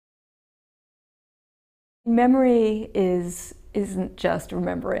Memory isn't just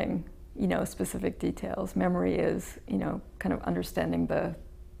remembering, specific details. Memory is, kind of understanding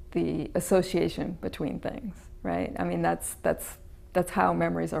the association between things, right? I mean, that's how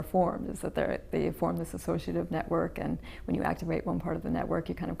memories are formed, is that they form this associative network, and when you activate one part of the network,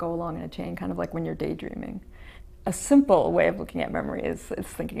 you kind of go along in a chain, kind of like when you're daydreaming. A simple way of looking at memory is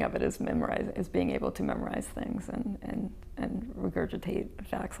thinking of it as being able to memorize things and regurgitate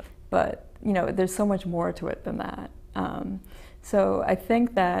facts. But there's so much more to it than that. So I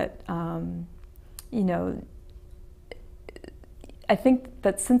think that I think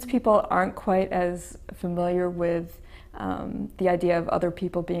that since people aren't quite as familiar with the idea of other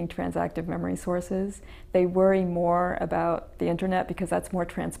people being transactive memory sources, they worry more about the internet because that's more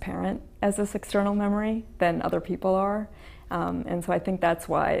transparent as this external memory than other people are. And so I think that's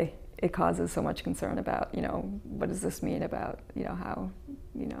why it causes so much concern about, what does this mean about, how,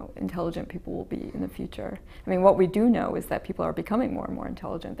 intelligent people will be in the future. I mean, what we do know is that people are becoming more and more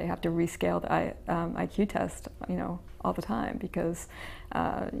intelligent. They have to rescale the IQ test, all the time because,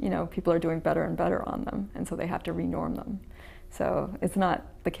 people are doing better and better on them, and so they have to renorm them. So it's not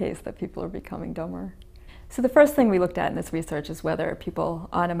the case that people are becoming dumber. So the first thing we looked at in this research is whether people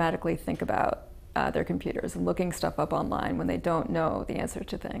automatically think about their computers and looking stuff up online when they don't know the answer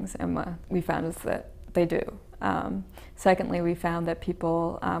to things, and what we found is that they do. Secondly, we found that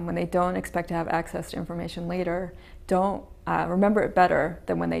people, when they don't expect to have access to information later, don't remember it better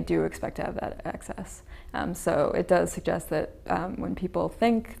than when they do expect to have that access. So it does suggest that when people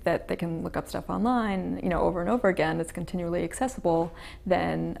think that they can look up stuff online, over and over again, it's continually accessible,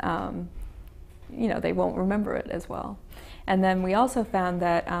 then they won't remember it as well. And then we also found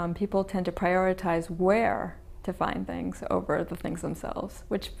that people tend to prioritize where to find things over the things themselves,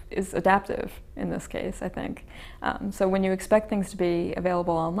 which is adaptive in this case, I think. So when you expect things to be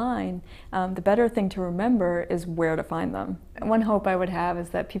available online, the better thing to remember is where to find them. And one hope I would have is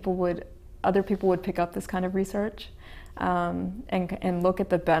that other people would pick up this kind of research and look at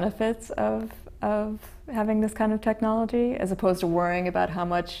the benefits of having this kind of technology, as opposed to worrying about how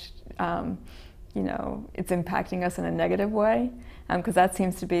much it's impacting us in a negative way, because that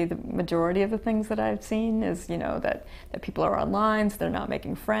seems to be the majority of the things that I've seen is, that people are online, so they're not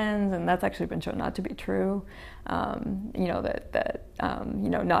making friends, and that's actually been shown not to be true.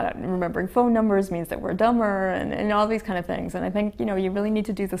 Not remembering phone numbers means that we're dumber, and all these kind of things. And I think, you really need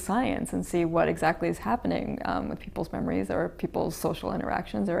to do the science and see what exactly is happening with people's memories or people's social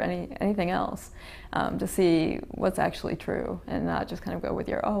interactions or anything else to see what's actually true, and not just kind of go with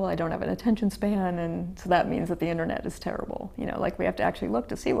your, oh, well, I don't have an attention span, and so that means that the internet is terrible. Like we have to actually look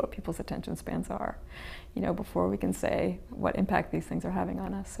to see what people's attention spans are, before we can say what impact these things are having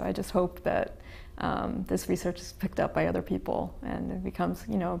on us. So I just hope that this research is picked up by other people and it becomes,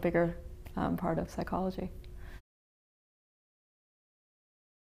 a bigger part of psychology.